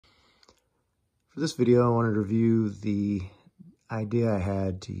For this video, I wanted to review the idea I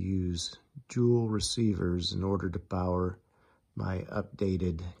had to use dual receivers in order to power my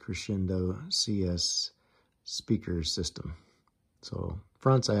updated Crescendo CS speaker system. So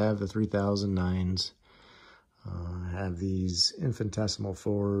fronts, I have the 3009s. I have these infinitesimal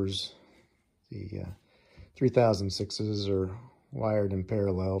 4s. The 3006s are wired in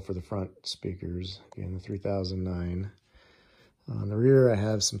parallel for the front speakers. Again, the 3009. On the rear, I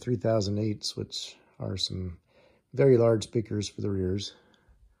have some 3008s, which are some very large speakers for the rears.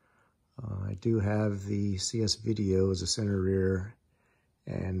 I do have the CS Video as a center rear,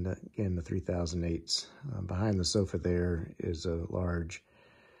 and again, the 3008s. Behind the sofa there is a large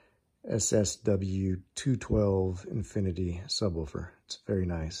SSW 212 Infinity subwoofer. It's very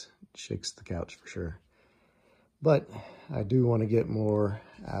nice. It shakes the couch for sure. But I do want to get more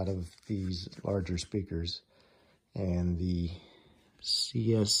out of these larger speakers, and the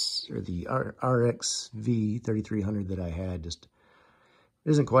CS or the RX-V3300 that I had just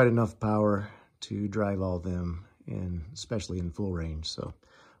isn't quite enough power to drive all of them, in, especially in full range. So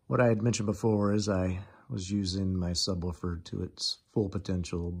what I had mentioned before is I was using my subwoofer to its full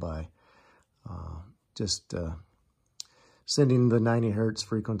potential by just sending the 90 hertz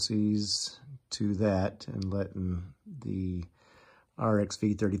frequencies to that and letting the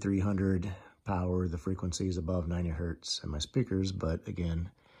RX-V3300 power the frequencies above 90 hertz in my speakers. But again,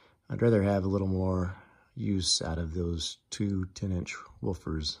 I'd rather have a little more use out of those two 10-inch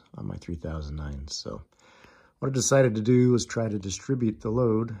woofers on my 3009s. So what I decided to do was try to distribute the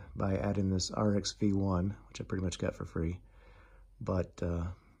load by adding this RX-V1, which I pretty much got for free. But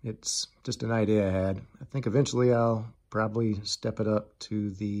it's just an idea I had. I think eventually I'll probably step it up to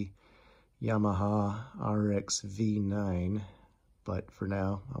the Yamaha RX-V9. But for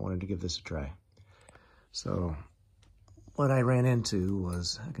now, I wanted to give this a try. So what I ran into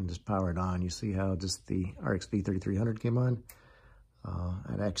was I can just power it on. You see how just the RX-V3300 came on?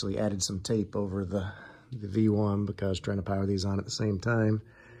 I'd actually added some tape over the V1 because trying to power these on at the same time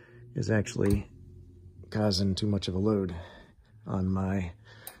is actually causing too much of a load on my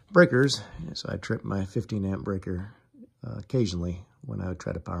breakers. So I trip my 15 amp breaker occasionally when I would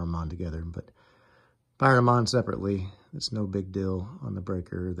try to power them on together. But power them on separately, it's no big deal on the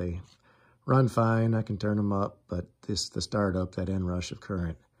breaker. They run fine, I can turn them up, but the startup, that inrush of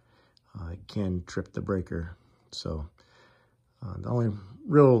current, it can trip the breaker. So the only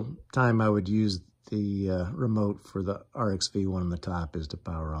real time I would use the remote for the RX-V1 on the top is to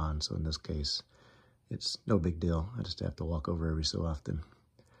power on. So in this case, it's no big deal. I just have to walk over every so often.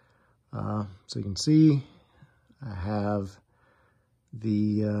 So you can see I have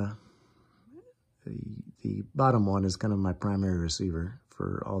the bottom one is kind of my primary receiver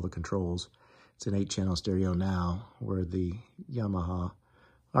for all the controls. It's an 8-channel stereo now, where the Yamaha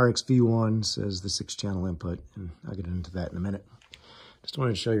RX-V1 says the 6-channel input, and I'll get into that in a minute. Just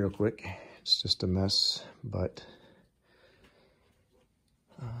wanted to show you real quick. It's just a mess, but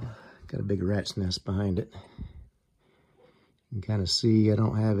got a big rat's nest behind it. You can kind of see I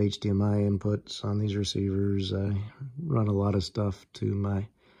don't have HDMI inputs on these receivers. I run a lot of stuff to my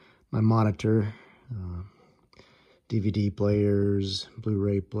monitor. DVD players,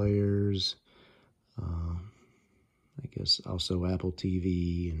 Blu-ray players, I guess also Apple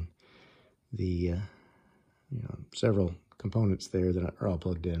TV, and the several components there that are all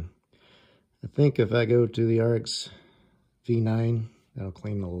plugged in. I think if I go to the RX-V9, that'll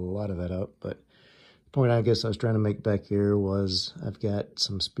clean a lot of that up. But the point I guess I was trying to make back here was I've got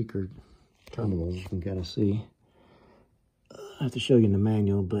some speaker terminals you can kind of see. I have to show you in the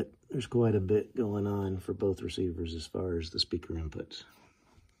manual, but there's quite a bit going on for both receivers as far as the speaker inputs.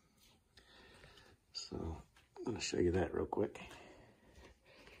 So I'm going to show you that real quick.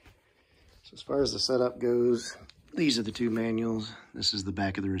 So as far as the setup goes, these are the two manuals. This is the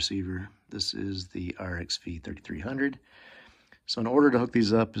back of the receiver. This is the RX-V3300. So in order to hook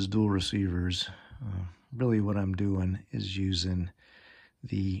these up as dual receivers, really what I'm doing is using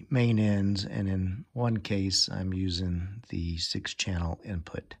the main ends, and in one case I'm using the 6-channel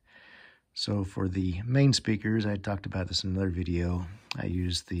input. So for the main speakers, I talked about this in another video, I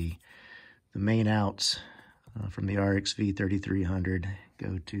use the main outs from the RX-V3300,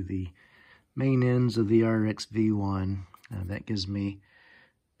 go to the main ends of the RX-V1. That gives me,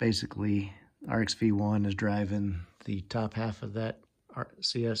 basically, RX-V1 is driving the top half of that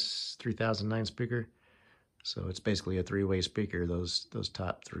CS 3009 speaker. So it's basically a three-way speaker, those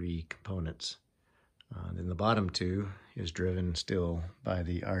top three components. Then the bottom two is driven still by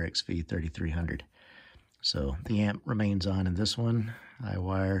the RX-V3300. So the amp remains on in this one. I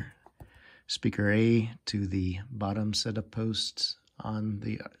wire speaker A to the bottom set of posts on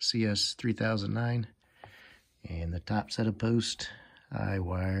the CS3009, and the top set of posts I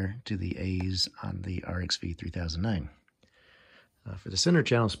wire to the A's on the RX-V3300. For the center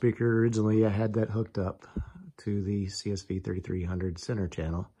channel speaker, originally I had that hooked up to the CSV3300 center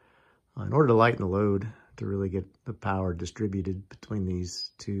channel. In order to lighten the load, to really get the power distributed between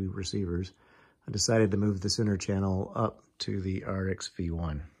these two receivers, I decided to move the center channel up to the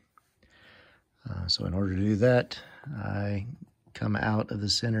RX-V1. So in order to do that, I come out of the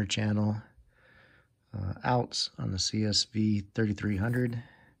center channel outs on the CSV3300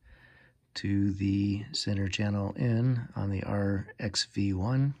 to the center channel in on the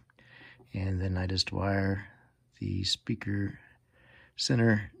RX-V1, and then I just wire the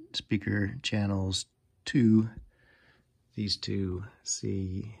center speaker channels to these two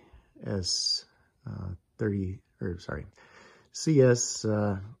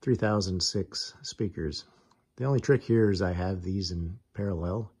CS3006 speakers. The only trick here is I have these in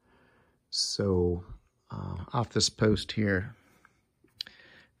parallel. So off this post here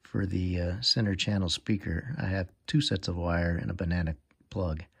for the center channel speaker, I have two sets of wire and a banana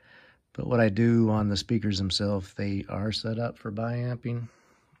plug. But what I do on the speakers themselves, they are set up for bi-amping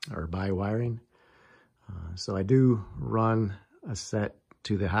or bi-wiring. So I do run a set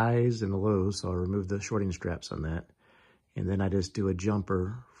to the highs and the lows, so I'll remove the shorting straps on that. And then I just do a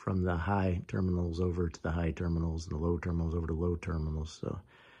jumper from the high terminals over to the high terminals and the low terminals over to low terminals. So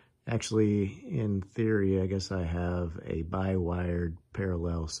actually, in theory, I guess I have a bi-wired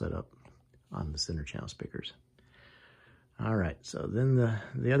parallel setup on the center channel speakers. All right, so then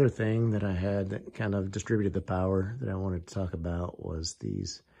the other thing that I had that kind of distributed the power that I wanted to talk about was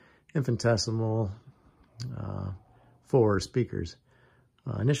these infinitesimal 4 speakers.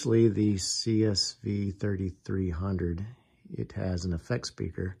 Initially, the CSV3300, it has an effect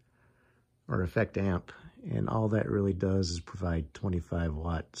speaker or effect amp, and all that really does is provide 25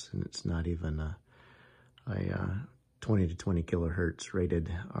 watts, and it's not even a 20 to 20 kilohertz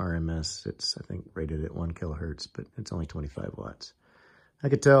rated RMS. It's, I think, rated at 1 kilohertz, but it's only 25 watts. I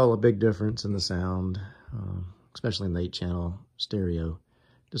could tell a big difference in the sound, especially in the 8-channel stereo.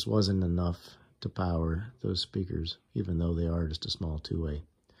 Just wasn't enough to power those speakers, even though they are just a small 2-way.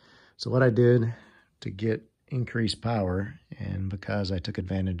 So what I did to get increased power, and because I took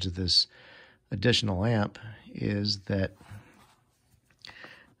advantage of this additional amp, is that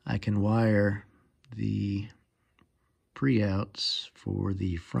I can wire the pre-outs for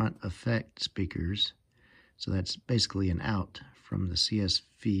the front effect speakers. So that's basically an out from the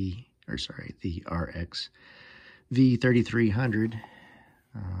the RX-V3300.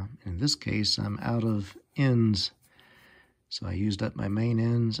 In this case, I'm out of ends. So I used up my main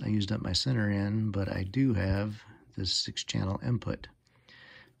ends, I used up my center end, but I do have this 6-channel input.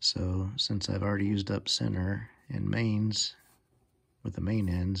 So since I've already used up center and mains with the main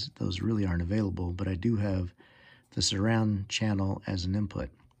ends, those really aren't available, but I do have the surround channel as an input.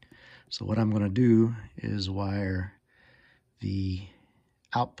 So what I'm going to do is wire the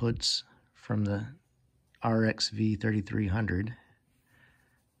outputs from the RX-V3300,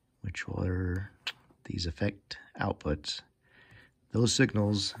 which were these effect outputs. Those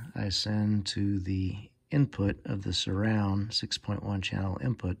signals I send to the input of the surround 6.1 channel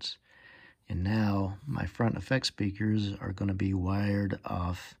inputs, and now my front effect speakers are going to be wired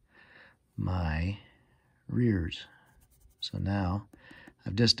off my rears. So now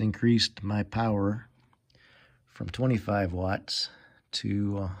I've just increased my power from 25 watts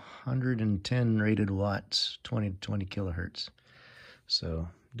to 110 rated watts, 20 to 20 kilohertz. So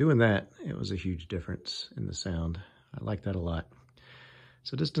doing that, it was a huge difference in the sound. I like that a lot.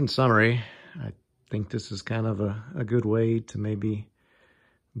 So just in summary, I think this is kind of a good way to maybe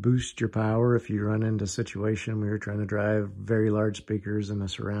boost your power if you run into a situation where you're trying to drive very large speakers in a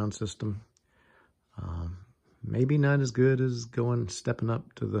surround system. Maybe not as good as stepping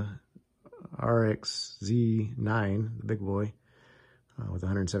up to the RX-Z9, the big boy, with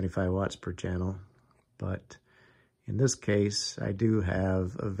 175 watts per channel. But in this case, I do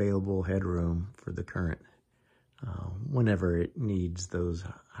have available headroom for the current whenever it needs those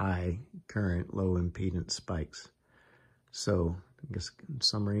high current, low impedance spikes. So I guess in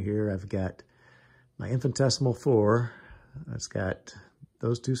summary here, I've got my infinitesimal 4. It's got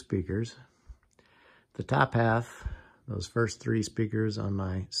those 2 speakers. The top half, those first 3 speakers on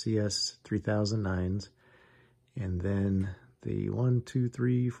my CS3009s, and then the 1, 2,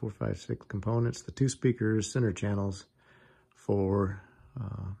 3, 4, 5, 6 components, the 2 speakers, center channels for,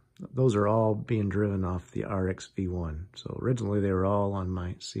 those are all being driven off the RX-V1. So originally they were all on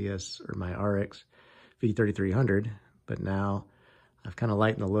my my RX-V3300, but now I've kind of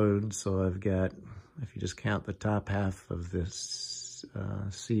lightened the load, so I've got, if you just count the top half of this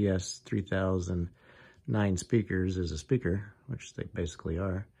CS3009 speakers as a speaker, which they basically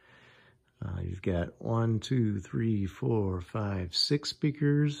are. You've got 1, 2, 3, 4, 5, 6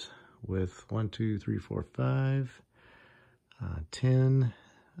 speakers with 1, 2, 3, 4, 5, 10,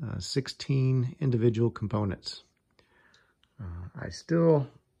 16 individual components. I still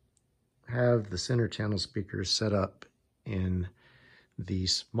have the center channel speakers set up in the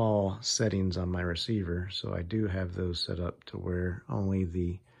small settings on my receiver, so I do have those set up to where only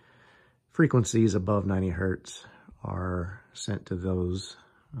the frequencies above 90 hertz are sent to those.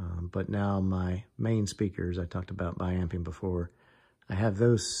 But now my main speakers, I talked about biamping before, I have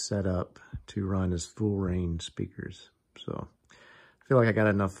those set up to run as full range speakers. So I feel like I got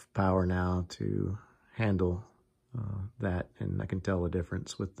enough power now to handle that, and I can tell the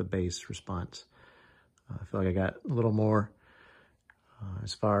difference with the bass response. I feel like I got a little more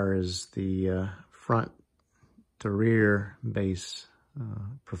as far as the front to rear bass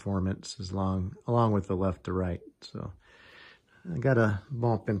performance along with the left to right. So I got a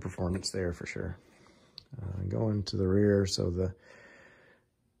bump in performance there for sure. Going to the rear, so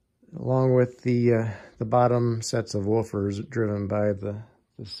along with the bottom sets of woofers driven by the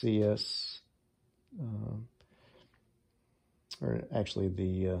CS, or actually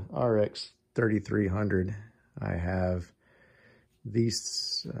the RX-3300, I have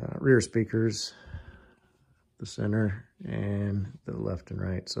these rear speakers, the center and the left and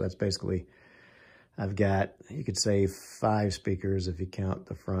right. So that's basically, I've got, you could say 5 speakers if you count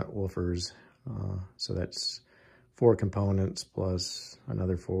the front woofers. So that's 4 components plus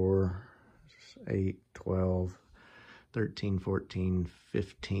another 4, 8, 12, 13, 14,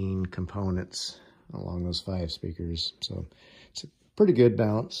 15 components along those 5 speakers. So it's a pretty good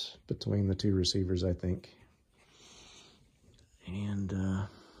balance between the 2 receivers, I think. And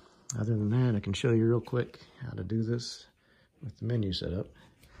other than that, I can show you real quick how to do this with the menu set up,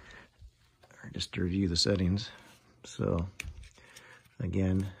 or just to review the settings. So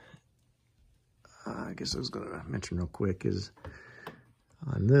again, I guess I was going to mention real quick is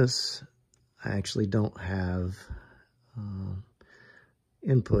on this, I actually don't have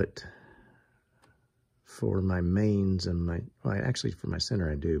input for my mains and well, actually for my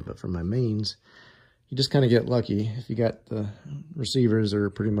center I do, but for my mains, you just kind of get lucky if you got the receivers are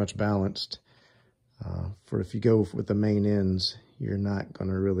pretty much balanced. If you go with the main ends, you're not going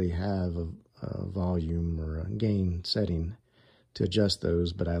to really have a volume or a gain setting to adjust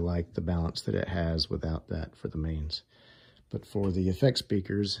those, but I like the balance that it has without that for the mains. But for the effect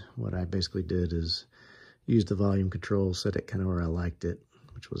speakers, what I basically did is use the volume control, set it kind of where I liked it,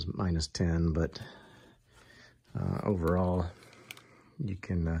 which was -10, but overall, you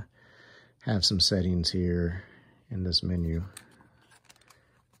can have some settings here in this menu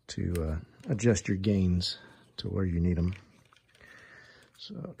to adjust your gains to where you need them.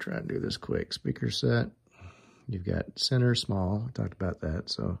 So I'll try to do this quick. Speaker set, you've got center, small, we talked about that.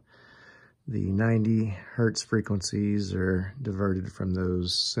 So the 90 hertz frequencies are diverted from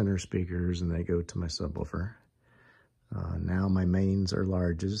those center speakers and they go to my subwoofer. Now my mains are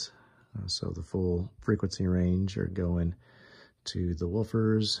larges, so the full frequency range are going to the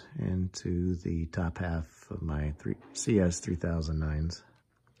woofers and to the top half of my CS3009s.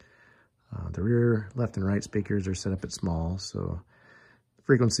 The rear left and right speakers are set up at small, so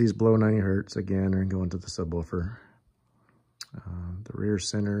frequencies below 90 hertz, again, are going to the subwoofer. The rear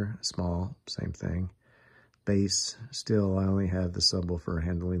center, small, same thing. Bass, still, I only have the subwoofer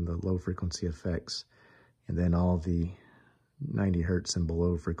handling the low frequency effects, and then all the 90 hertz and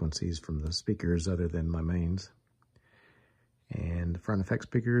below frequencies from the speakers other than my mains. And the front effect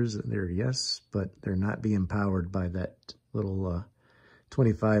speakers, they're yes, but they're not being powered by that little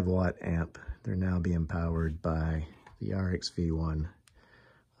 25 watt amp. They're now being powered by the RX-V1,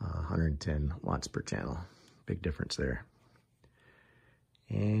 110 watts per channel. Big difference there.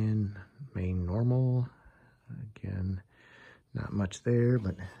 And main normal, again, not much there,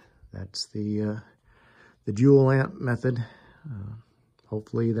 but that's the dual amp method.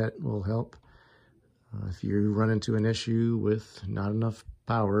 Hopefully that will help. If you run into an issue with not enough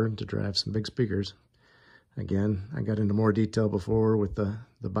power to drive some big speakers. Again, I got into more detail before with the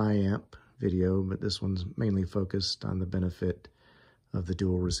biamp video, but this one's mainly focused on the benefit of the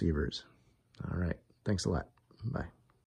dual receivers. All right, thanks a lot. Bye.